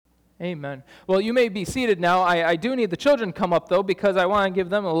Amen. Well, you may be seated now. I do need the children to come up, though, because I want to give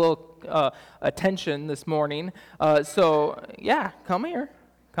them a little attention this morning. Yeah, come here.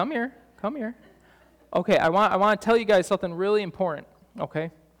 Come here. Come here. Okay, I want to tell you guys something really important,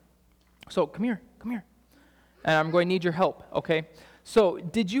 okay? So, come here. Come here. And I'm going to need your help, okay? So,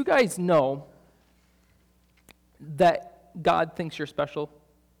 did you guys know that God thinks you're special?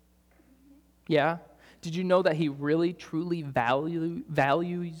 Yeah? Did you know that he really, truly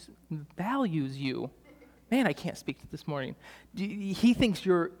values you? Man, I can't speak this morning. He thinks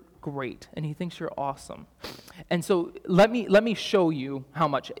you're great, and he thinks you're awesome. And so let me show you how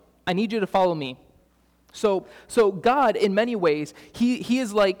much. I need you to follow me. So God, in many ways, he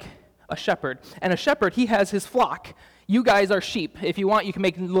is like a shepherd. And a shepherd, he has his flock. You guys are sheep. If you want, you can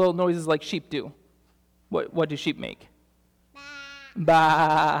make little noises like sheep do. What do sheep make?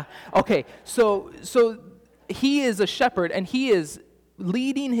 Bah. Okay, so he is a shepherd, and he is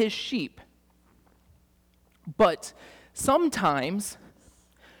leading his sheep. But sometimes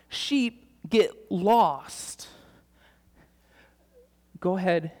sheep get lost. Go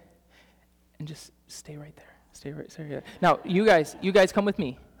ahead and just stay right there. Stay right there. Now, you guys come with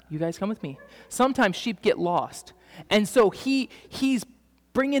me. You guys come with me. Sometimes sheep get lost. And so he's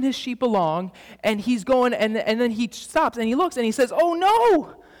bringing his sheep along, and he's going, and then he stops, and he looks, and he says, "Oh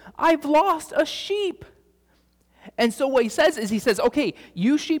no, I've lost a sheep." And so what he says is, "Okay,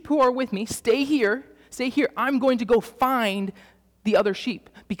 you sheep who are with me, stay here. I'm going to go find the other sheep,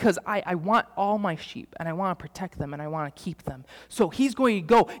 because I want all my sheep, and I want to protect them, and I want to keep them." So he's going to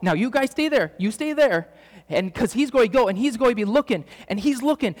go. Now you guys stay there. You stay there. And because he's going to go, and he's going to be looking, and he's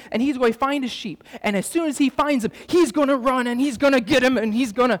going to find his sheep. And as soon as he finds him, he's going to run, and he's going to get him, and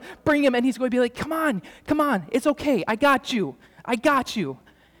he's going to bring him, and he's going to be like, come on, it's okay, I got you.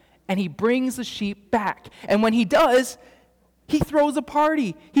 And he brings the sheep back. And when he does, he throws a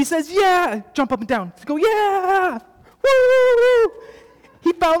party. He says, yeah, jump up and down. Go, yeah, woo!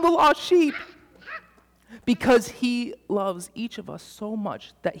 He found the lost sheep. Because he loves each of us so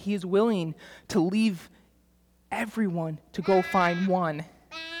much that he is willing to leave everyone to go find one.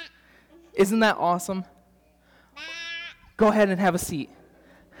 Isn't that awesome? Go ahead and have a seat,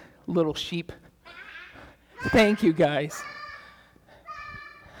 little sheep. Thank you, guys.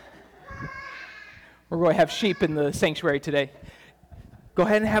 We're going to have sheep in the sanctuary today. Go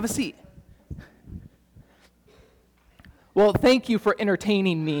ahead and have a seat. Well, thank you for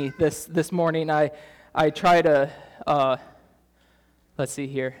entertaining me this morning. I try to, let's see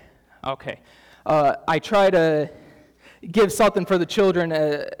here. Okay. I try to give something for the children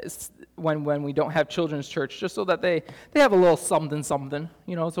when we don't have children's church, just so that they have a little something.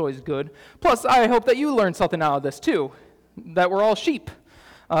 You know, it's always good. Plus, I hope that you learn something out of this too, that we're all sheep.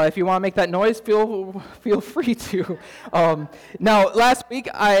 If you want to make that noise, feel free to. Now, last week,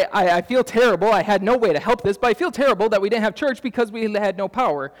 I feel terrible. I had no way to help this, but I feel terrible that we didn't have church because we had no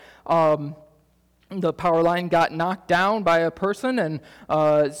power. The power line got knocked down by a person, and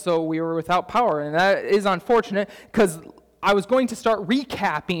so we were without power. And that is unfortunate, because I was going to start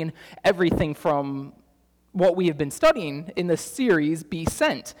recapping everything from what we have been studying in this series, Be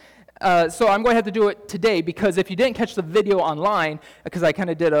Sent. So I'm going to have to do it today, because if you didn't catch the video online, because I kind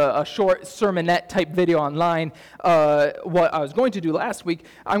of did a short sermonette type video online, what I was going to do last week,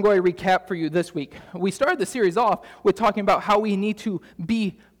 I'm going to recap for you this week. We started the series off with talking about how we need to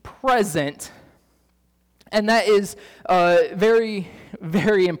be present. And that is very,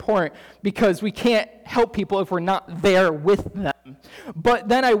 very important, because we can't help people if we're not there with them. But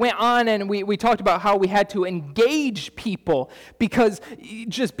then I went on and we talked about how we had to engage people, because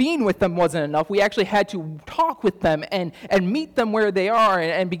just being with them wasn't enough. We actually had to talk with them and meet them where they are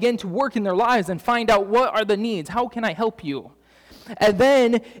and begin to work in their lives and find out what are the needs. How can I help you? And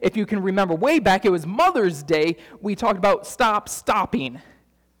then, if you can remember way back, it was Mother's Day, we talked about stopping.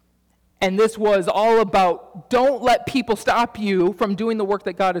 And this was all about, don't let people stop you from doing the work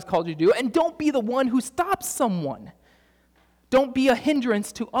that God has called you to do, and don't be the one who stops someone. Don't be a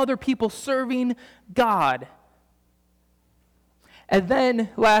hindrance to other people serving God. And then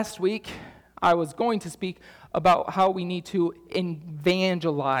last week, I was going to speak about how we need to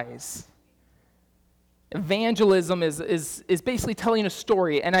evangelize. Evangelism is basically telling a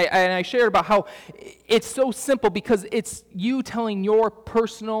story, and I shared about how it's so simple, because it's you telling your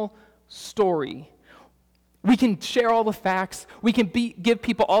personal story. We can share all the facts. We can give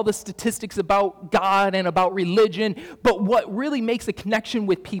people all the statistics about God and about religion. But what really makes a connection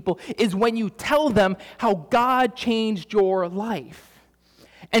with people is when you tell them how God changed your life.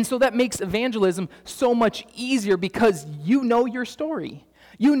 And so that makes evangelism so much easier, because you know your story.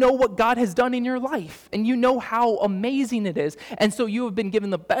 You know what God has done in your life, and you know how amazing it is. And so you have been given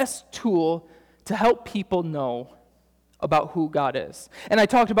the best tool to help people know about who God is. And I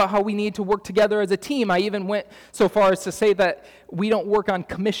talked about how we need to work together as a team. I even went so far as to say that we don't work on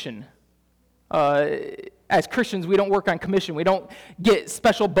commission. As Christians, we don't work on commission. We don't get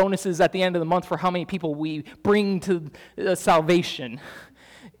special bonuses at the end of the month for how many people we bring to salvation.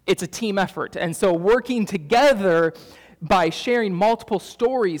 It's a team effort. And so working together by sharing multiple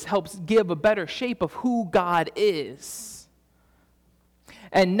stories helps give a better shape of who God is.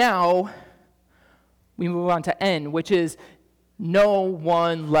 And now we move on to N, which is no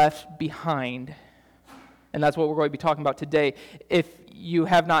one left behind. And that's what we're going to be talking about today. If you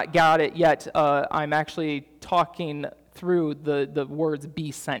have not got it yet, I'm actually talking through the words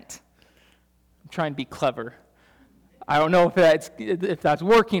be sent. I'm trying to be clever. I don't know if that's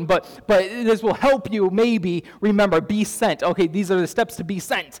working, but this will help you maybe remember, be sent. Okay, these are the steps to be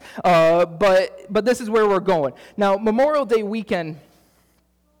sent. But this is where we're going. Now, Memorial Day weekend,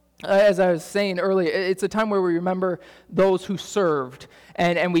 as I was saying earlier, it's a time where we remember those who served,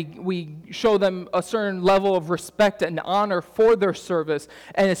 and we show them a certain level of respect and honor for their service,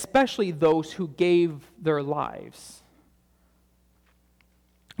 and especially those who gave their lives.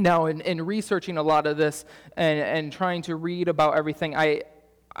 Now, in researching a lot of this and trying to read about everything, I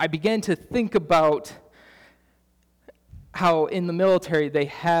began to think about how in the military they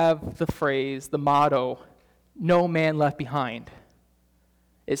have the phrase, the motto, no man left behind.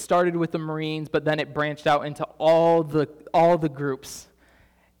 It started with the Marines, but then it branched out into all the groups.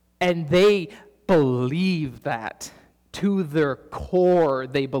 And they believe that. To their core,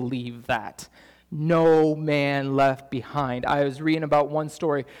 they believe that. No man left behind. I was reading about one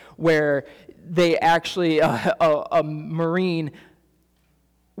story where they actually, a Marine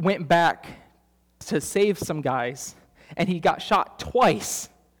went back to save some guys, and he got shot twice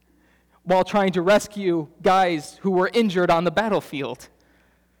while trying to rescue guys who were injured on the battlefield.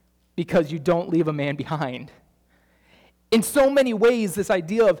 Because you don't leave a man behind. In so many ways, this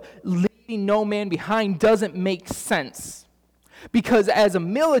idea of leaving no man behind doesn't make sense. Because as a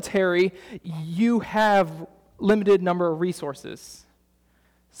military, you have limited number of resources.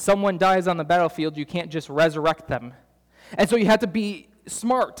 Someone dies on the battlefield, you can't just resurrect them. And so you have to be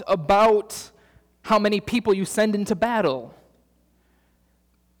smart about how many people you send into battle.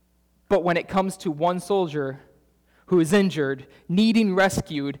 But when it comes to one soldier who is injured, needing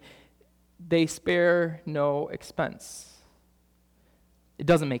rescued, they spare no expense. It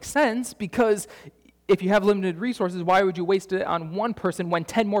doesn't make sense because if you have limited resources, why would you waste it on one person when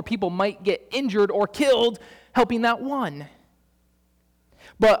 10 more people might get injured or killed helping that one?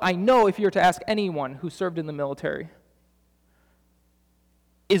 But I know if you were to ask anyone who served in the military,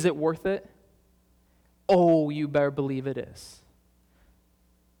 is it worth it? Oh, you better believe it is.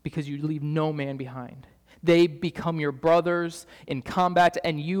 Because you leave no man behind. They become your brothers in combat,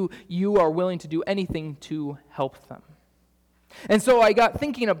 and you are willing to do anything to help them. And so I got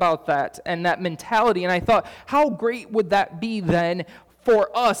thinking about that and that mentality, and I thought, how great would that be then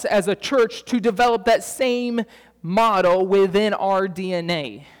for us as a church to develop that same motto within our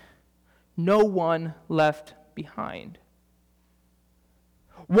DNA? No one left behind.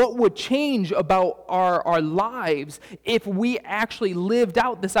 What would change about our lives if we actually lived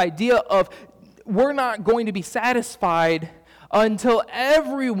out this idea of we're not going to be satisfied until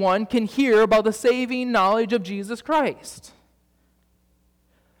everyone can hear about the saving knowledge of Jesus Christ?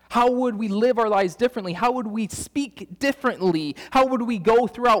 How would we live our lives differently? How would we speak differently? How would we go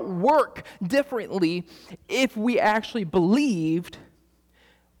throughout work differently if we actually believed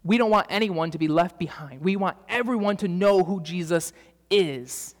we don't want anyone to be left behind? We want everyone to know who Jesus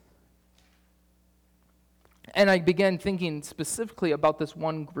is. And I began thinking specifically about this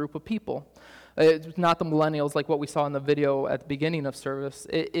one group of people. It's not the millennials like what we saw in the video at the beginning of service.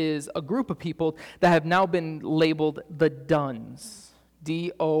 It is a group of people that have now been labeled the Dones.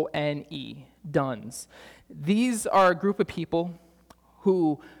 D-O-N-E, Dones. These are a group of people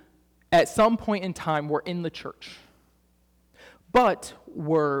who at some point in time were in the church, but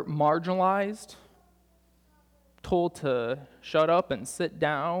were marginalized, told to shut up and sit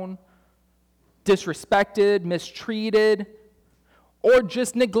down, disrespected, mistreated, or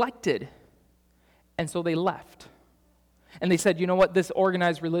just neglected. And so they left. And they said, you know what, this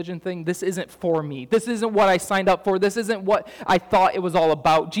organized religion thing, this isn't for me. This isn't what I signed up for. This isn't what I thought it was all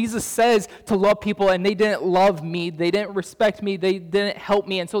about. Jesus says to love people, and they didn't love me. They didn't respect me. They didn't help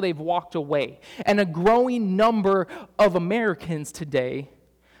me, and so they've walked away. And a growing number of Americans today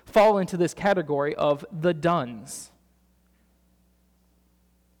fall into this category of the Dones.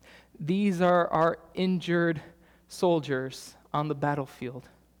 These are our injured soldiers on the battlefield.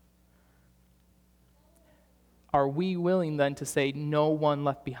 are we willing then to say no one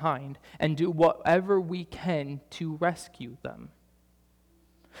left behind and do whatever we can to rescue them,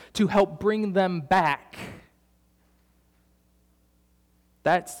 to help bring them back?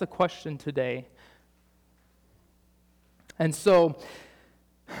 That's the question today. And so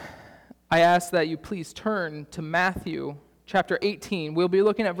I ask that you please turn to Matthew chapter 18. We'll be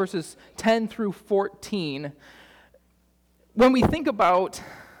looking at verses 10 through 14. When we think about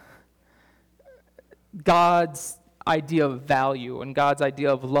God's idea of value and God's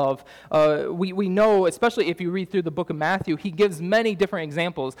idea of love, we know, especially if you read through the book of Matthew, he gives many different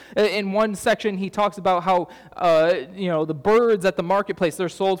examples. In one section, he talks about how the birds at the marketplace, they're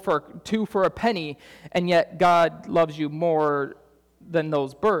sold for a penny, and yet God loves you more than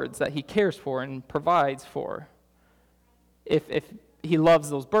those birds that he cares for and provides for. If he loves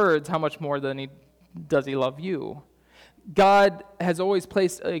those birds, how much more does he love you? God has always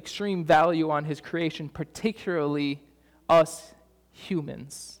placed extreme value on his creation, particularly us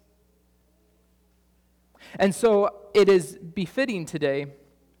humans. And so it is befitting today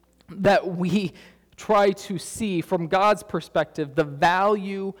that we try to see from God's perspective the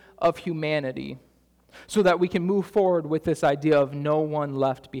value of humanity so that we can move forward with this idea of no one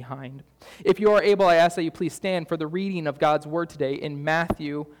left behind. If you are able, I ask that you please stand for the reading of God's word today in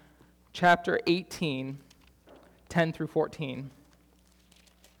Matthew chapter 18, 10 through 14.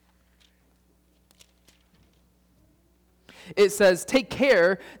 It says, "Take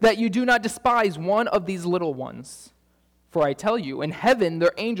care that you do not despise one of these little ones. For I tell you, in heaven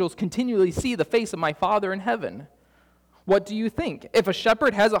their angels continually see the face of my Father in heaven. What do you think? If a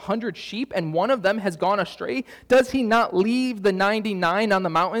shepherd has 100 sheep and one of them has gone astray, does he not leave the 99 on the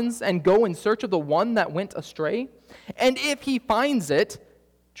mountains and go in search of the one that went astray? And if he finds it,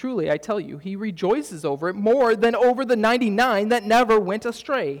 truly I tell you, he rejoices over it more than over the 99 that never went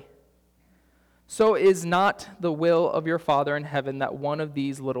astray. So is not the will of your Father in heaven that one of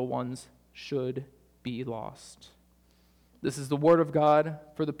these little ones should be lost." This is the word of God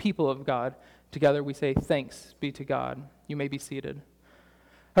for the people of God. Together we say, thanks be to God. You may be seated.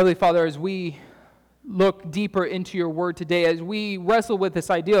 Heavenly Father, as we look deeper into your word today, as we wrestle with this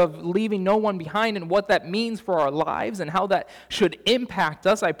idea of leaving no one behind and what that means for our lives and how that should impact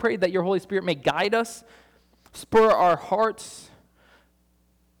us, I pray that your Holy Spirit may guide us, spur our hearts.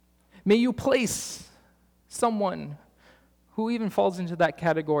 May you place someone who even falls into that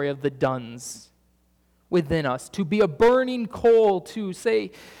category of the duns within us, to be a burning coal, to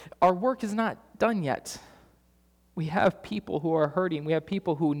say, our work is not done yet. We have people who are hurting. We have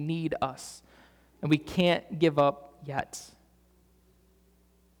people who need us, and we can't give up yet.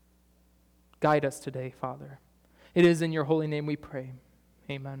 Guide us today, Father. It is in your holy name we pray.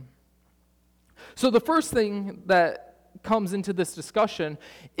 Amen. So the first thing that comes into this discussion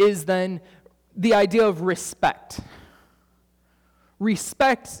is then the idea of respect.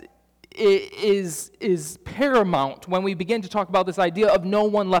 Respect is paramount when we begin to talk about this idea of no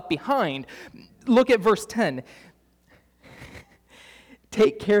one left behind. Look at verse 10.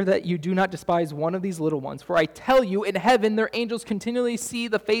 "Take care that you do not despise one of these little ones, for I tell you, in heaven their angels continually see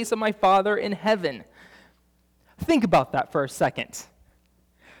the face of my Father in heaven." Think about that for a second.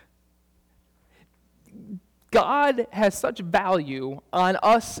 God has such value on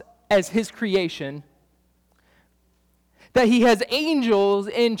us as his creation that he has angels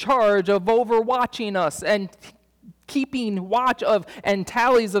in charge of overwatching us and keeping watch of and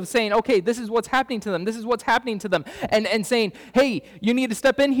tallies of saying, okay, this is what's happening to them, this is what's happening to them, and saying, hey, you need to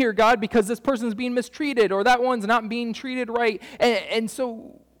step in here, God, because this person's being mistreated or that one's not being treated right. And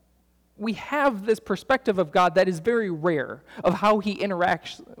so we have this perspective of God that is very rare, of how he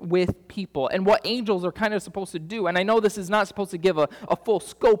interacts with people and what angels are kind of supposed to do. And I know this is not supposed to give a full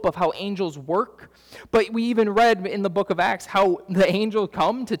scope of how angels work, but we even read in the book of Acts how the angels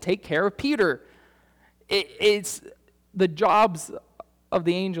come to take care of Peter. It's the jobs of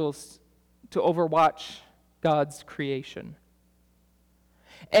the angels to overwatch God's creation.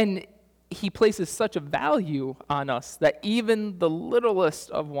 And he places such a value on us that even the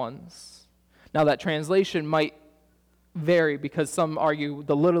littlest of ones, now that translation might vary because some argue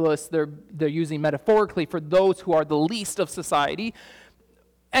the littlest they're using metaphorically for those who are the least of society,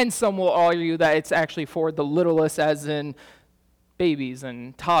 and some will argue that it's actually for the littlest as in babies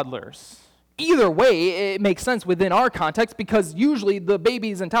and toddlers. Either way, it makes sense within our context because usually the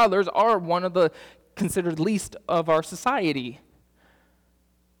babies and toddlers are one of the considered least of our society.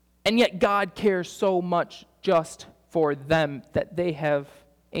 And yet God cares so much just for them that they have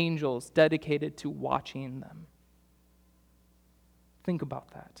angels dedicated to watching them. Think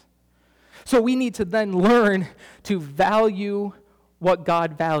about that. So we need to then learn to value what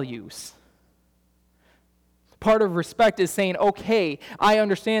God values. Part of respect is saying, okay, I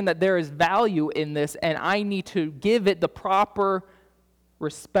understand that there is value in this, and I need to give it the proper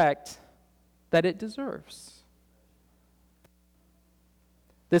respect that it deserves.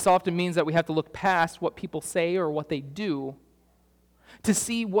 This often means that we have to look past what people say or what they do to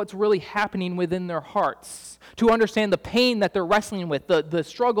see what's really happening within their hearts, to understand the pain that they're wrestling with, the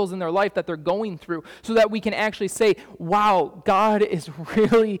struggles in their life that they're going through, so that we can actually say, wow, God is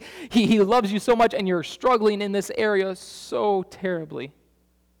really, He loves you so much, and you're struggling in this area so terribly.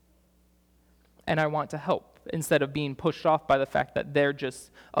 And I want to help, instead of being pushed off by the fact that they're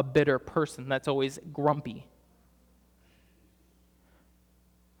just a bitter person that's always grumpy.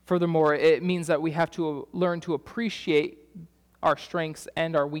 Furthermore, it means that we have to learn to appreciate our strengths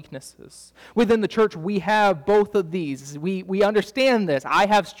and our weaknesses. Within the church, we have both of these. We understand this. I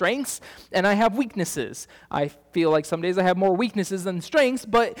have strengths and I have weaknesses. I feel like some days I have more weaknesses than strengths,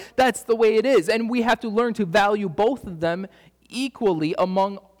 but that's the way it is. And we have to learn to value both of them equally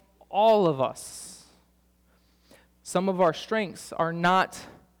among all of us. Some of our strengths are not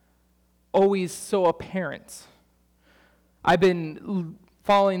always so apparent. I've been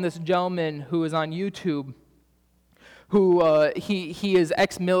following this gentleman who is on YouTube who he is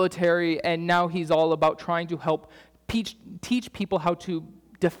ex-military, and now he's all about trying to help teach people how to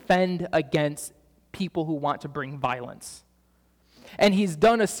defend against people who want to bring violence. And he's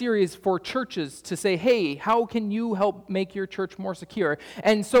done a series for churches to say, hey, how can you help make your church more secure?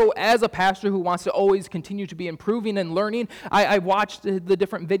 And so as a pastor who wants to always continue to be improving and learning, I watched the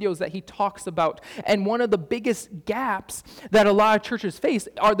different videos that he talks about. And one of the biggest gaps that a lot of churches face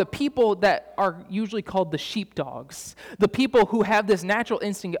are the people that are usually called the sheepdogs, the people who have this natural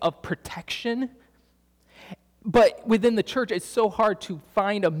instinct of protection. But within the church, it's so hard to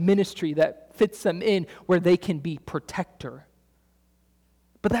find a ministry that fits them in where they can be protector.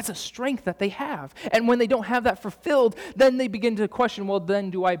 But that's a strength that they have. And when they don't have that fulfilled, then they begin to question, well, then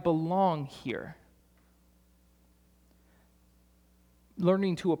do I belong here?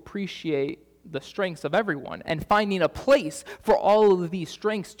 Learning to appreciate the strengths of everyone and finding a place for all of these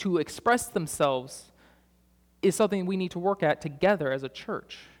strengths to express themselves is something we need to work at together as a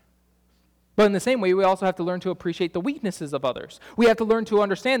church. But in the same way, we also have to learn to appreciate the weaknesses of others. We have to learn to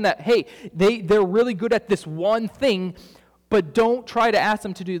understand that, hey, they're really good at this one thing, but don't try to ask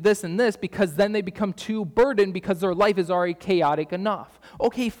them to do this and this, because then they become too burdened because their life is already chaotic enough.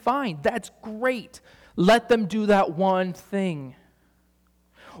 Okay, fine, that's great. Let them do that one thing.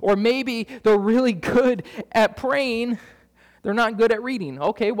 Or maybe they're really good at praying, they're not good at reading.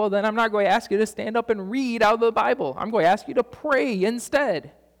 Okay, well then I'm not going to ask you to stand up and read out of the Bible. I'm going to ask you to pray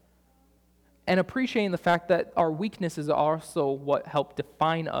instead. And appreciating the fact that our weaknesses are also what help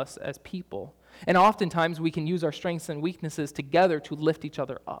define us as people. And oftentimes we can use our strengths and weaknesses together to lift each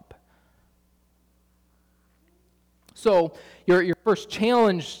other up. So your first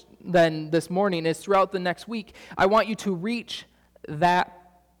challenge then this morning is throughout the next week, I want you to reach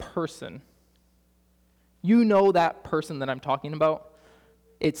that person. You know that person that I'm talking about?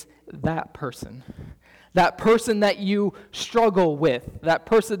 It's that person. That person that you struggle with, that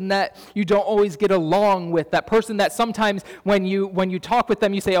person that you don't always get along with, that person that sometimes when you talk with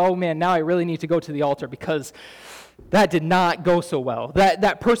them, you say, oh man, now I really need to go to the altar because that did not go so well.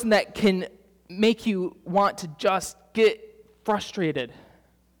 That person that can make you want to just get frustrated.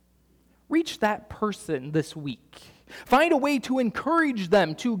 Reach that person this week. Find a way to encourage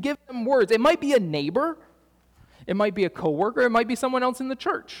them, to give them words. It might be a neighbor, it might be a coworker, it might be someone else in the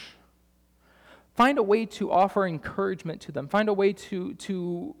church. Find a way to offer encouragement to them. Find a way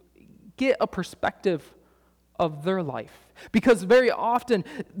to get a perspective of their life. Because very often,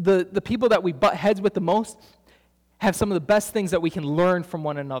 the people that we butt heads with the most have some of the best things that we can learn from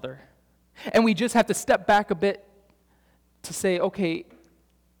one another. And we just have to step back a bit to say, okay,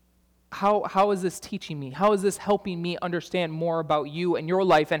 how is this teaching me? How is this helping me understand more about you and your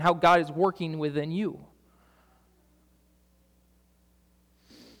life and how God is working within you?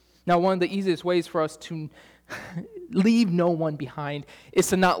 Now, one of the easiest ways for us to leave no one behind is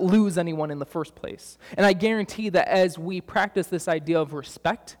to not lose anyone in the first place. And I guarantee that as we practice this idea of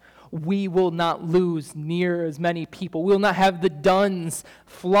respect, we will not lose near as many people. We will not have the duns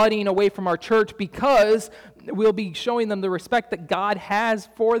flooding away from our church because we'll be showing them the respect that God has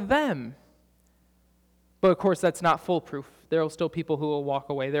for them. But of course, that's not foolproof. There are still people who will walk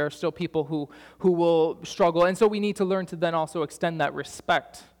away. There are still people who will struggle. And so we need to learn to then also extend that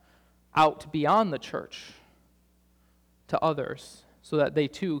respect out beyond the church to others so that they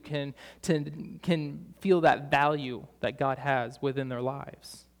too can feel that value that God has within their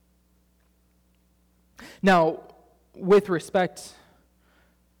lives. Now, with respect,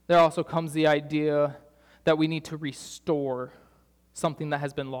 there also comes the idea that we need to restore something that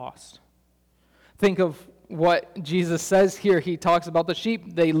has been lost. Think of what Jesus says here. He talks about the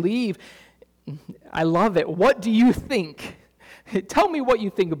sheep. They leave. I love it. What do you think? Tell me what you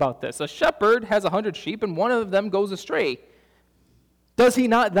think about this. A shepherd has 100 sheep and one of them goes astray. Does he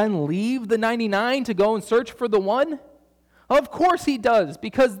not then leave the 99 to go and search for the one? Of course he does,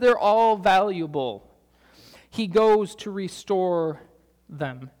 because they're all valuable. He goes to restore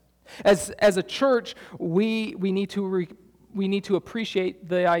them. As a church, we need to appreciate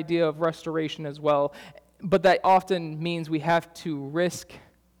the idea of restoration as well, but that often means we have to risk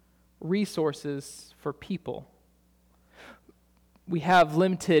resources for people. We have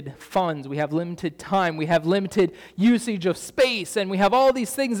limited funds, we have limited time, we have limited usage of space, and we have all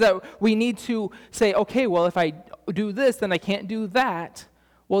these things that we need to say, okay, well, if I do this, then I can't do that.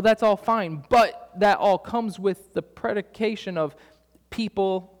 Well, that's all fine, but that all comes with the predication of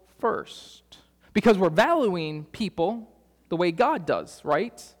people first. Because we're valuing people the way God does,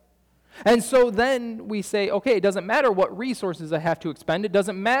 right? And so then we say, okay, it doesn't matter what resources I have to expend. It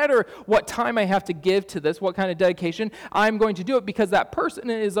doesn't matter what time I have to give to this, what kind of dedication. I'm going to do it because that person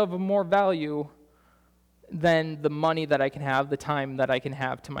is of more value than the money that I can have, the time that I can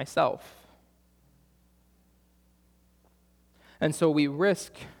have to myself. And so we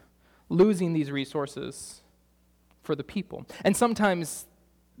risk losing these resources for the people. And sometimes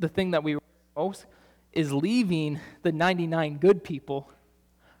the thing that we most is leaving the 99 good people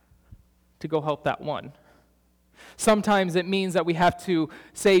to go help that one. Sometimes it means that we have to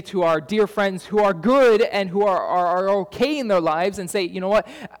say to our dear friends who are good and who are okay in their lives and say, you know what,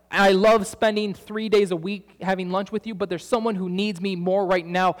 I love spending 3 days a week having lunch with you, but there's someone who needs me more right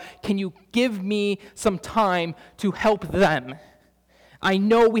now. Can you give me some time to help them? I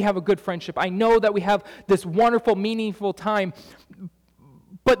know we have a good friendship. I know that we have this wonderful, meaningful time,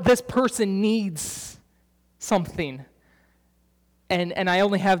 but this person needs something. And I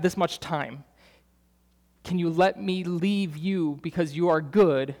only have this much time. Can you let me leave you because you are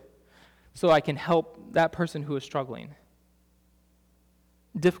good so I can help that person who is struggling?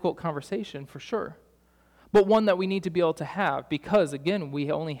 Difficult conversation for sure, but one that we need to be able to have because, again,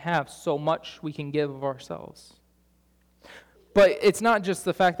 we only have so much we can give of ourselves. But it's not just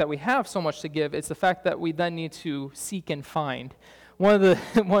the fact that we have so much to give, it's the fact that we then need to seek and find. One of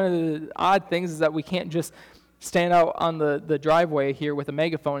the odd things is that we can't just stand out on the driveway here with a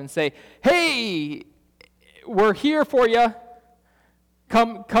megaphone and say, hey, we're here for you.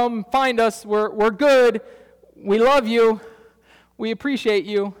 Come find us. We're good. We love you. We appreciate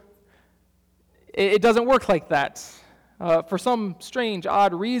you. It doesn't work like that. For some strange,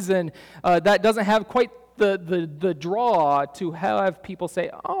 odd reason, that doesn't have quite the draw to have people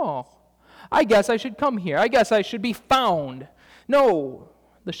say, oh, I guess I should come here. I guess I should be found. No.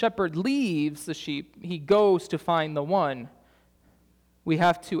 The shepherd leaves the sheep. He goes to find the one. We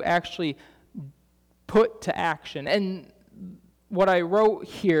have to actually put to action. And what I wrote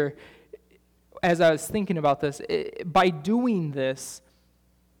here as I was thinking about this, by doing this,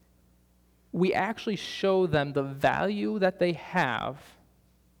 we actually show them the value that they have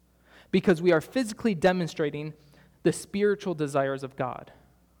because we are physically demonstrating the spiritual desires of God.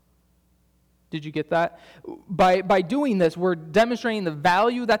 Did you get that? By doing this, we're demonstrating the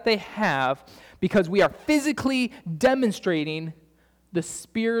value that they have because we are physically demonstrating the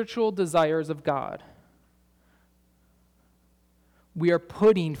spiritual desires of God. We are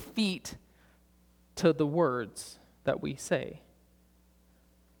putting feet to the words that we say.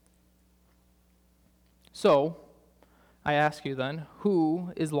 So, I ask you then,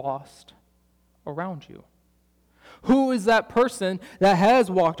 who is lost around you? Who is that person that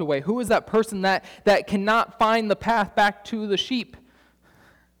has walked away? Who is that person that cannot find the path back to the sheep?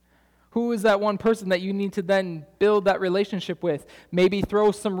 Who is that one person that you need to then build that relationship with? Maybe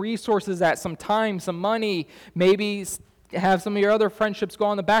throw some resources at, some time, some money. Maybe have some of your other friendships go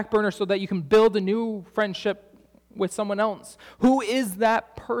on the back burner so that you can build a new friendship with someone else. Who is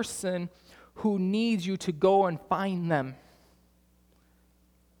that person who needs you to go and find them?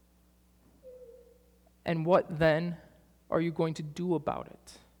 And what then are you going to do about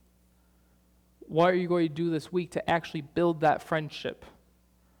it? What are you going to do this week to actually build that friendship?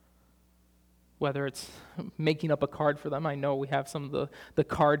 Whether it's making up a card for them, I know we have some of the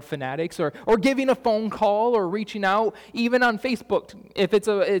card fanatics, or giving a phone call, or reaching out, even on Facebook. If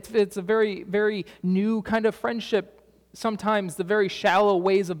it's a very, very new kind of friendship, sometimes the very shallow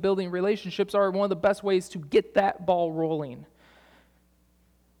ways of building relationships are one of the best ways to get that ball rolling.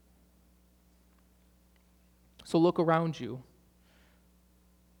 So look around you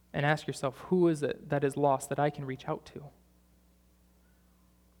and ask yourself, who is it that is lost that I can reach out to?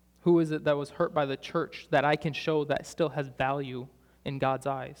 Who is it that was hurt by the church that I can show that still has value in God's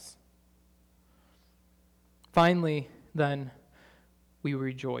eyes? Finally, then, we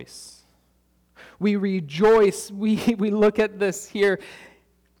rejoice. We rejoice. We look at this here.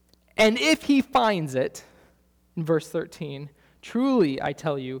 And if he finds it, in verse 13, truly, I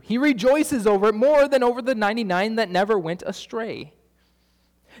tell you, he rejoices over it more than over the 99 that never went astray.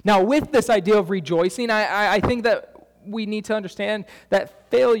 Now, with this idea of rejoicing, I think that we need to understand that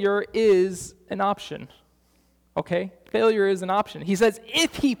failure is an option. Okay? Failure is an option. He says,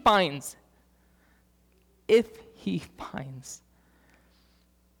 if he finds.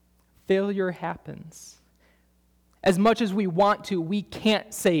 Failure happens. As much as we want to, we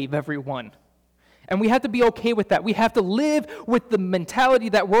can't save everyone. And we have to be okay with that. We have to live with the mentality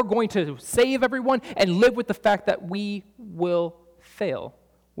that we're going to save everyone and live with the fact that we will fail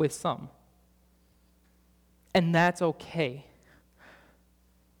with some. And that's okay.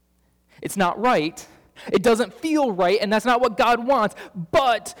 It's not right. It doesn't feel right, and that's not what God wants.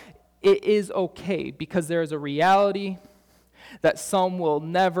 But it is okay because there is a reality that some will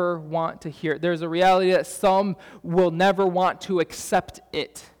never want to hear. There's a reality that some will never want to accept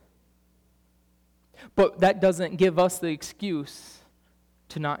it. But that doesn't give us the excuse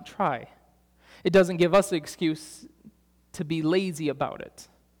to not try. It doesn't give us the excuse to be lazy about it.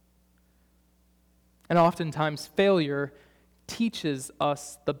 And oftentimes, failure teaches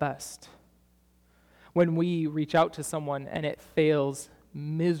us the best. When we reach out to someone and it fails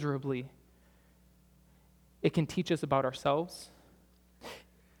miserably, it can teach us about ourselves.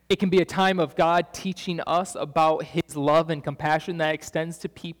 It can be a time of God teaching us about his love and compassion that extends to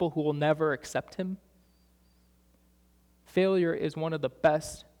people who will never accept him. Failure is one of the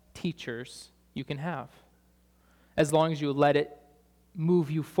best teachers you can have, as long as you let it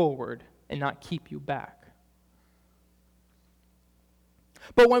move you forward and not keep you back.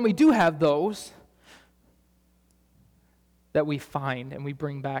 But when we do have those that we find and we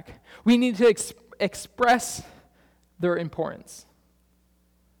bring back, we need to express their importance.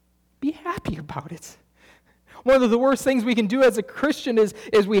 Be happy about it. One of the worst things we can do as a Christian is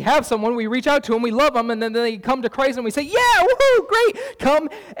we have someone, we reach out to them, we love them, and then they come to Christ and we say, yeah, woohoo, great, come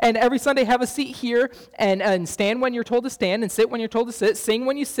and every Sunday have a seat here and stand when you're told to stand and sit when you're told to sit, sing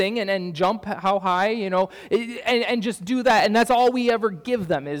when you sing and jump how high, and just do that. And that's all we ever give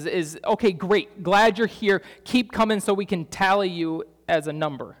them is okay, great, glad you're here, keep coming so we can tally you as a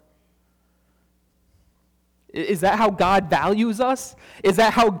number. Is that how God values us? Is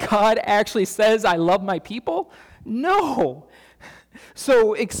that how God actually says, I love my people? No.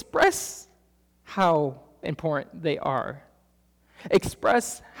 So express how important they are.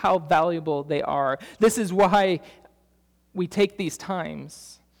 Express how valuable they are. This is why we take these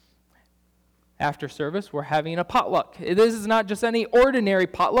times. After service, we're having a potluck. This is not just any ordinary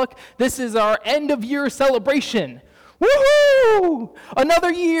potluck. This is our end-of-year celebration. Woohoo!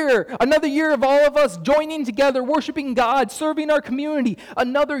 Another year of all of us joining together, worshiping God, serving our community.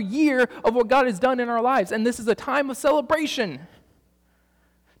 Another year of what God has done in our lives. And this is a time of celebration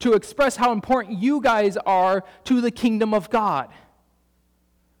to express how important you guys are to the kingdom of God.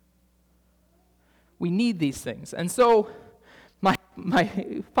 We need these things. And so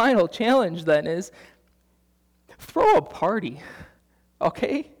my final challenge then is throw a party,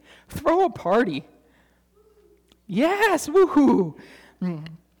 okay? Throw a party. Yes, woohoo!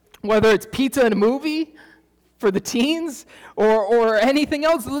 Whether it's pizza and a movie for the teens or anything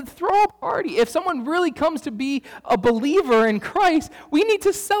else, throw a party. If someone really comes to be a believer in Christ, we need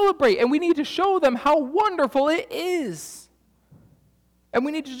to celebrate and we need to show them how wonderful it is. And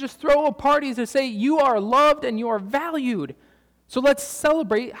we need to just throw a party to say you are loved and you are valued. So let's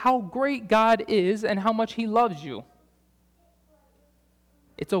celebrate how great God is and how much he loves you.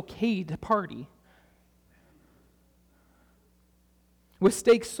 It's okay to party. With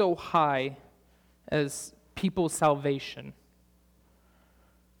stakes so high as people's salvation,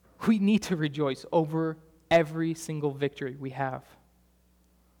 we need to rejoice over every single victory we have.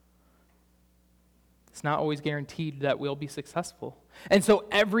 It's not always guaranteed that we'll be successful. And so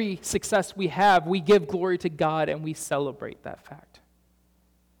every success we have, we give glory to God and we celebrate that fact.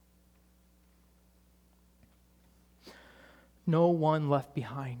 No one left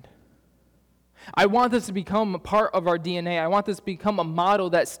behind. I want this to become a part of our DNA. I want this to become a motto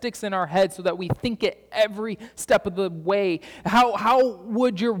that sticks in our head so that we think it every step of the way. How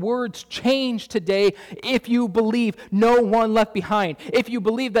would your words change today if you believe no one left behind? If you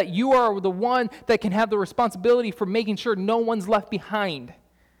believe that you are the one that can have the responsibility for making sure no one's left behind?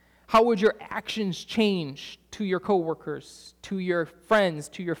 How would your actions change to your coworkers, to your friends,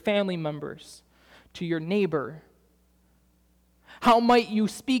 to your family members, to your neighbor? How might you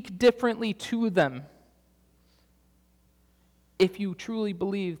speak differently to them if you truly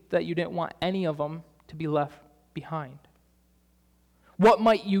believed that you didn't want any of them to be left behind? What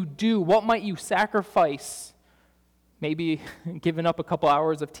might you do? What might you sacrifice? Maybe giving up a couple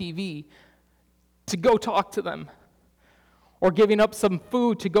hours of TV to go talk to them, or giving up some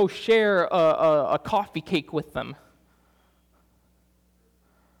food to go share a coffee cake with them.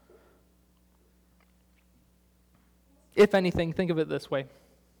 If anything, think of it this way.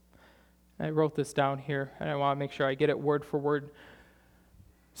 I wrote this down here, and I want to make sure I get it word for word.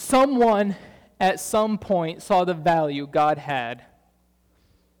 Someone at some point saw the value God had,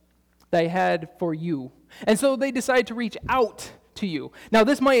 they had for you. And so they decided to reach out to you. Now,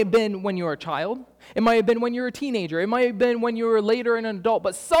 this might have been when you were a child. It might have been when you were a teenager. It might have been when you were later an adult.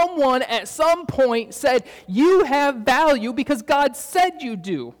 But someone at some point said, you have value because God said you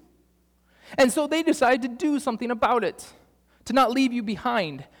do. And so they decided to do something about it, to not leave you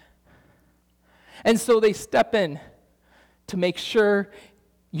behind. And so they step in to make sure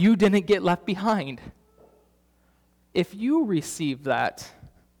you didn't get left behind. If you receive that,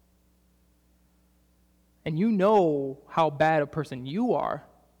 and you know how bad a person you are,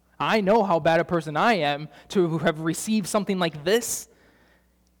 I know how bad a person I am to have received something like this.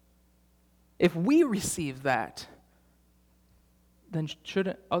 If we receive that, then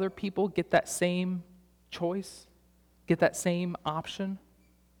shouldn't other people get that same choice, get that same option?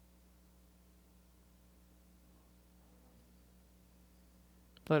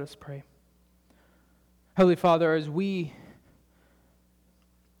 Let us pray. Heavenly Father, as we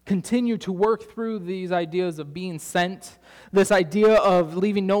continue to work through these ideas of being sent, this idea of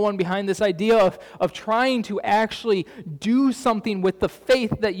leaving no one behind, this idea of trying to actually do something with the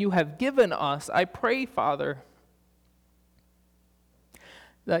faith that you have given us, I pray, Father,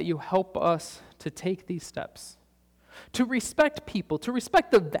 that you help us to take these steps, to respect people, to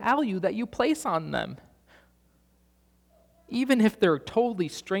respect the value that you place on them, even if they're totally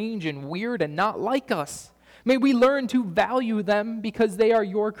strange and weird and not like us. May we learn to value them because they are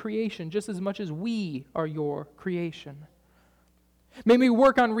your creation just as much as we are your creation. May we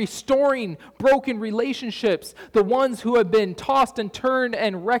work on restoring broken relationships, the ones who have been tossed and turned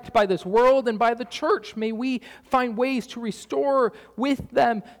and wrecked by this world and by the church. May we find ways to restore with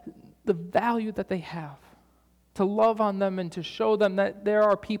them the value that they have, to love on them and to show them that there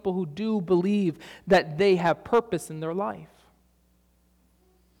are people who do believe that they have purpose in their life.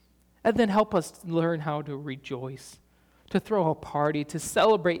 And then help us learn how to rejoice, to throw a party, to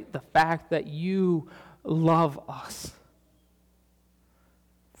celebrate the fact that you love us.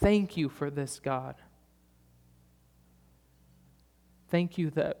 Thank you for this, God. Thank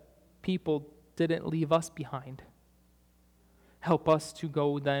you that people didn't leave us behind. Help us to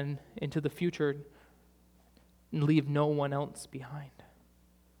go then into the future and leave no one else behind.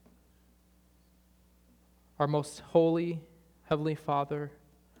 Our most holy Heavenly Father,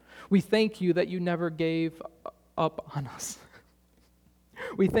 we thank you that you never gave up on us.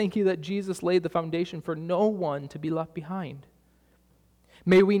 We thank you that Jesus laid the foundation for no one to be left behind.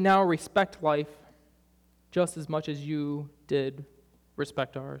 May we now respect life just as much as you did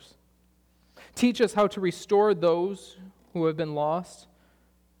respect ours. Teach us how to restore those who have been lost,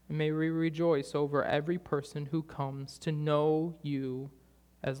 and may we rejoice over every person who comes to know you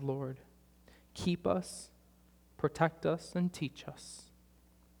as Lord. Keep us, protect us, and teach us.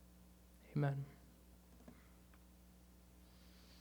 Amen.